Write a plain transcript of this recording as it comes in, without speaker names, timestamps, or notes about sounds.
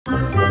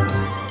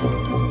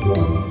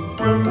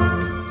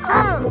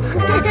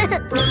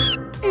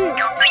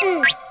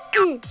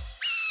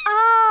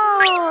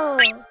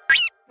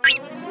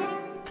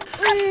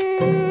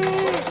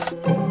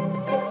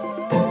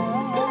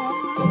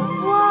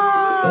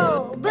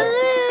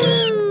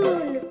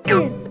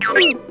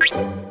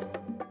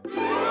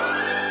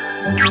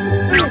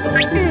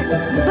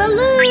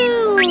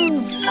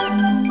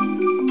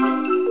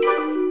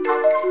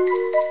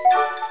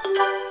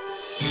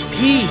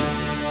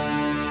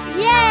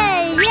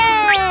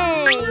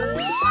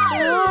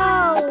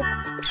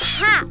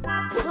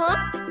Coin.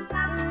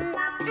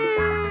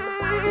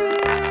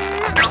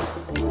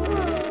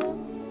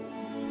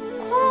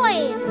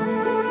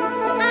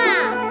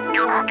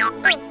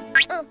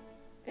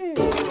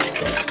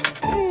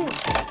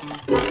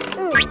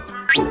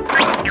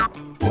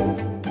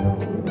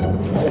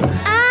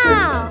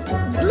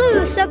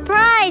 Blue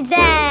surprise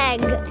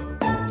egg.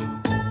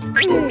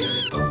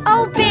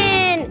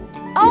 Open!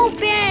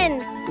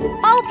 Open!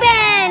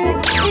 Open!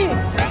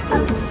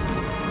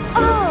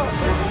 Oh!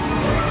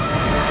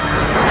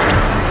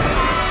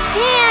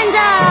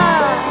 Panda!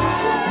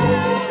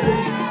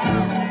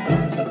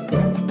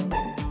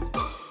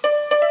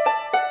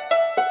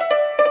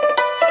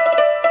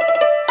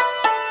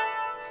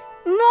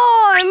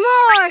 More!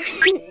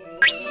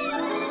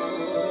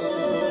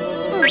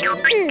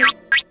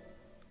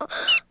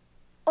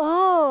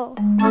 Oh!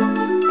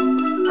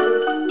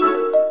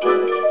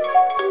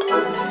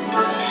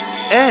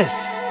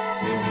 S.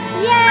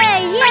 Yay!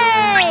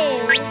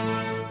 Yay!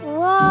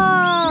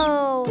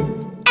 Whoa!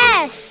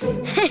 S.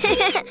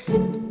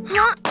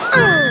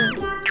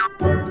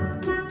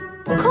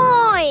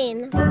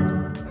 Coin.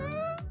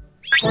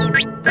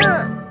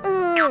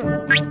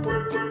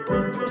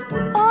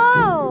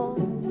 Oh.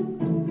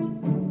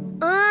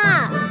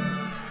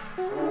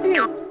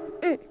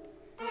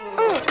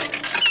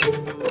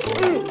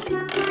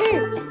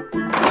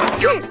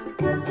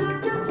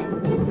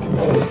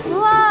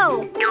 Whoa!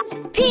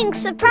 Pink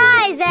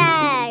surprise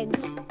egg.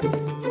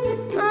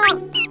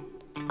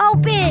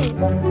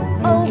 Open!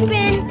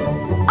 Open!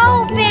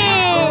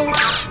 Open!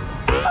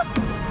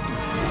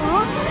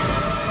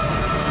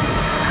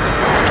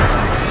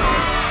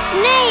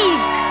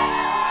 Snake!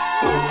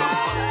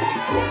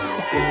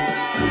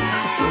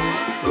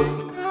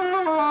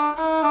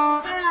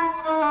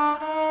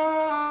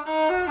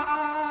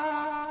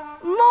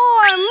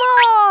 More!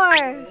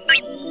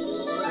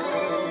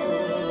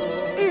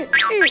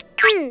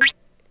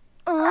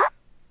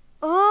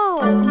 Oh!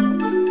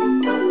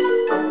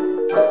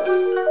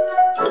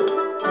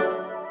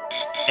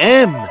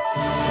 M.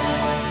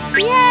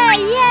 Yay!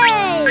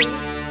 Yay!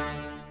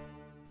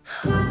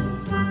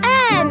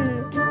 M.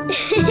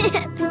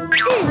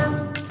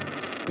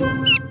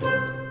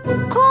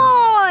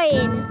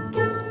 Coin.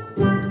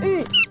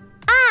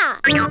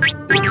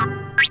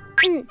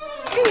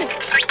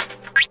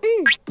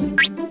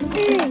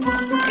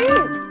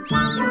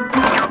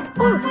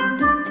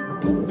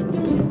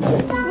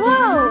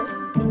 Whoa!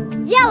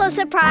 Yellow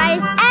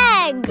surprise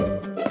egg.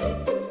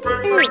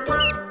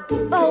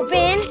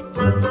 Open.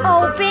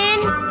 Open.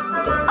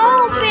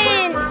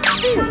 Open.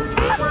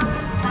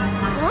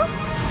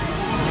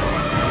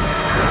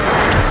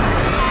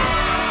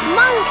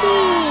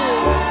 Monkey.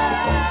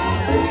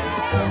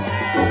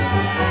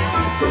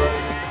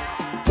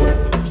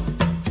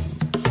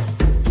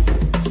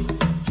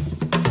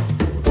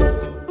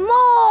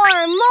 More.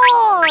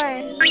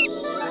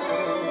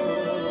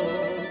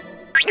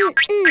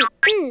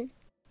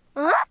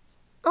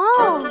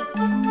 Oh.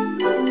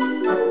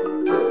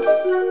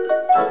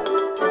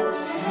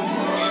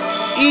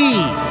 E.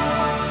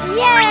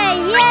 Yay!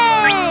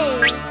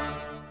 Yay!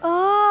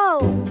 Oh!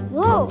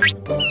 Whoa!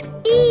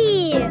 E.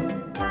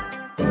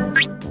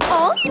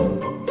 Oh!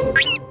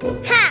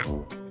 Ha!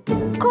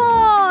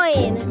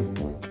 Coin.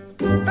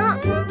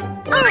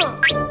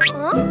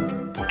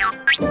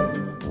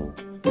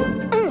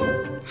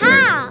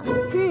 Ha!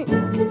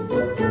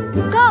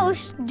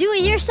 Ghost, do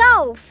it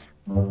yourself.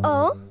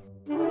 Oh!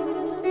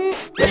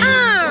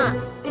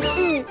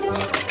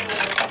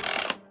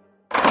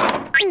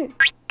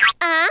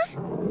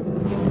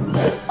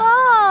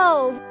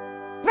 Oh!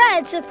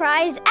 Red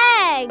surprise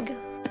egg.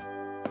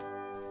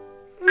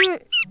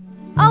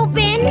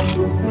 Open!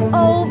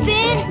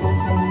 Open!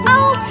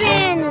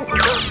 Open!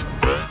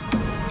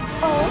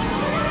 Oh!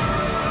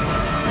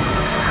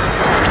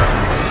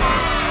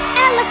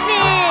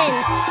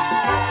 Elephant!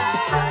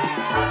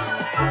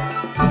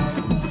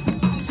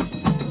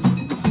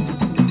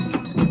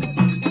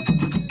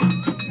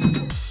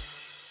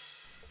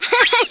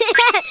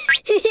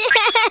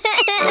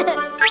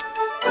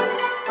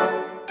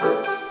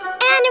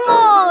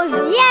 Animals!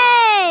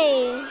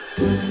 Yay!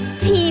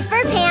 P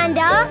for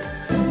panda,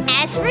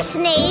 S for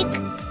snake,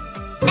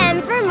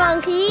 M for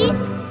monkey,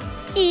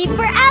 E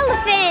for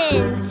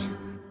elephant.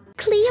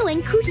 Cleo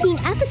and Cuquín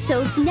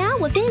episodes now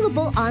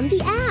available on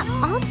the app.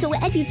 Also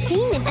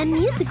edutainment and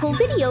musical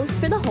videos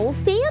for the whole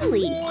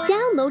family.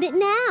 Download it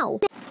now.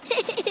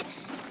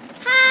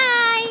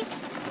 Hi!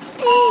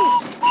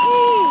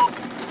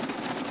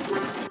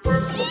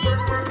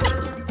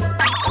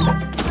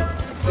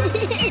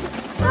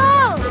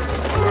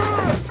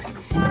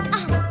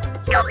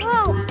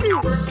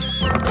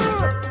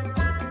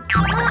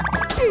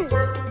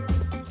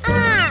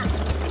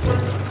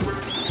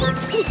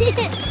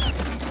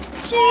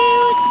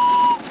 Choo!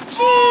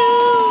 Choo!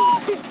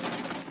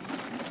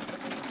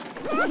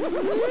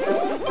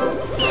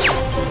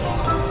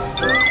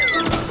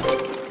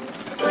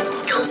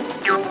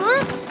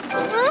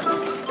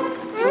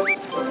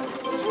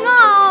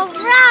 Small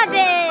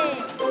rabbit!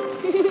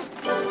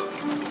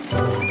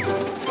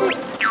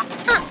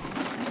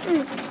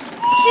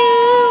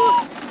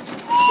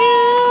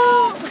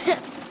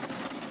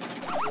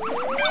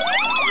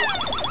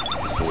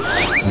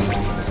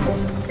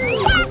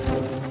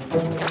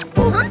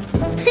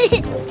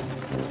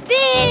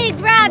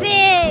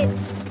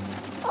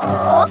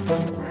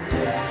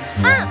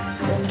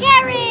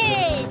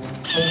 Carrot!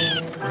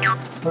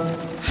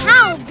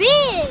 How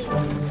big?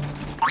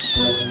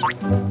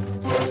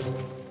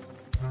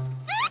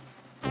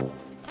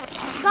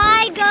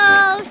 Bye,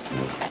 ghost.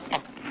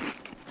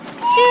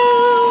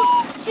 Choo,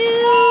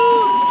 choo.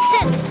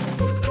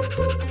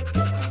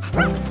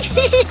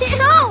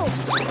 Oh!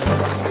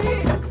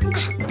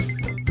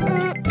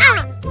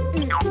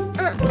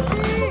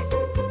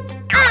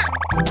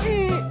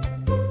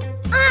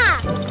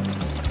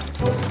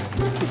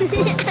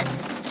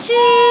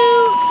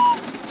 Choo,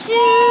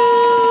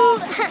 choo.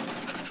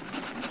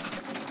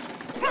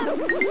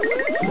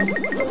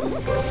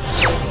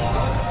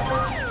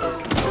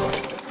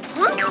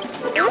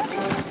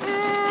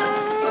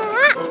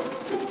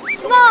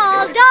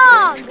 Small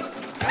dog.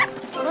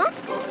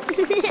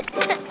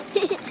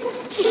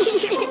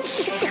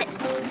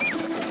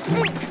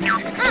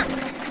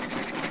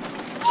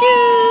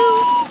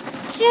 Choo,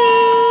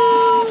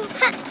 choo.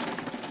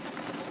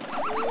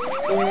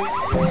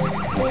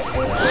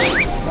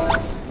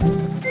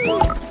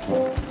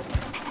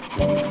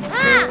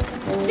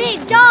 Big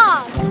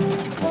dog.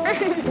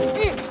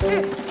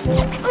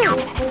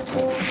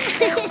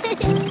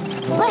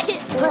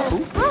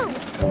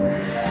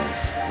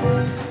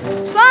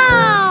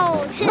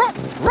 Wow!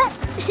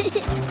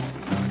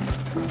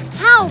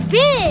 How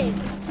big?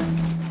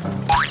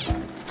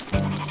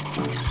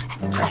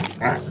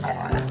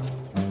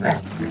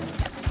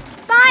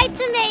 Bye,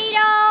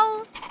 tomato.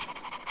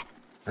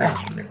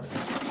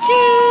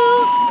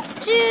 Choo,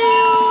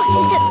 choo.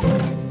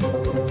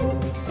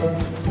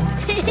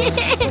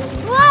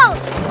 Whoa!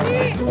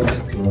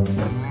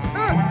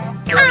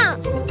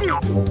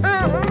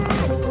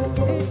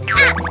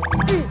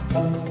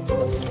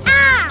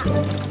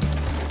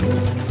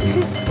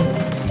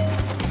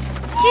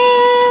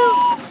 Choo,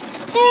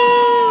 choo.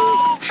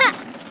 Ha.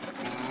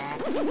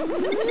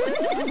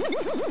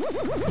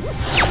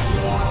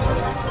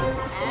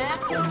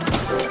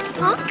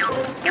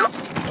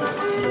 Huh?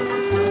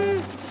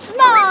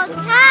 Small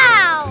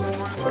cow.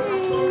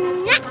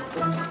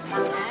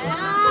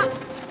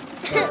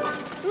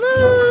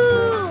 Moo.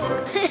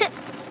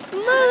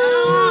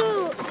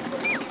 Moo.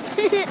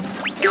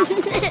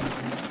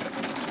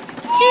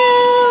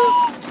 Choo,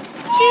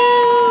 choo.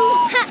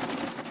 Ha.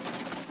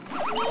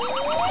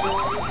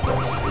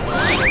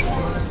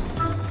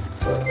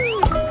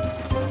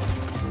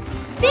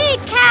 Big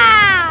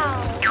cow.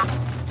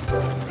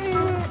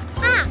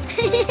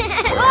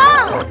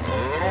 Oh.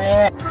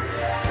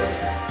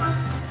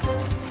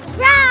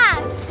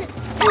 Grass.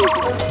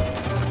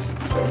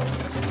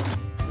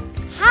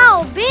 How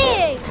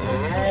big?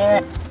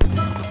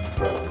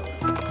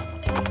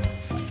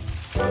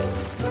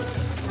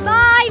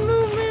 Bye,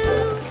 Moo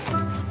Moo.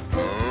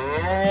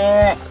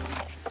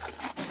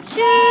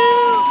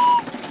 Choo,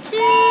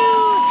 choo.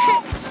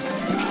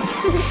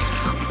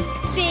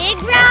 Big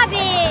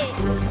rabbit.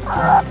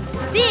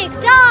 Big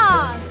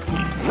dog.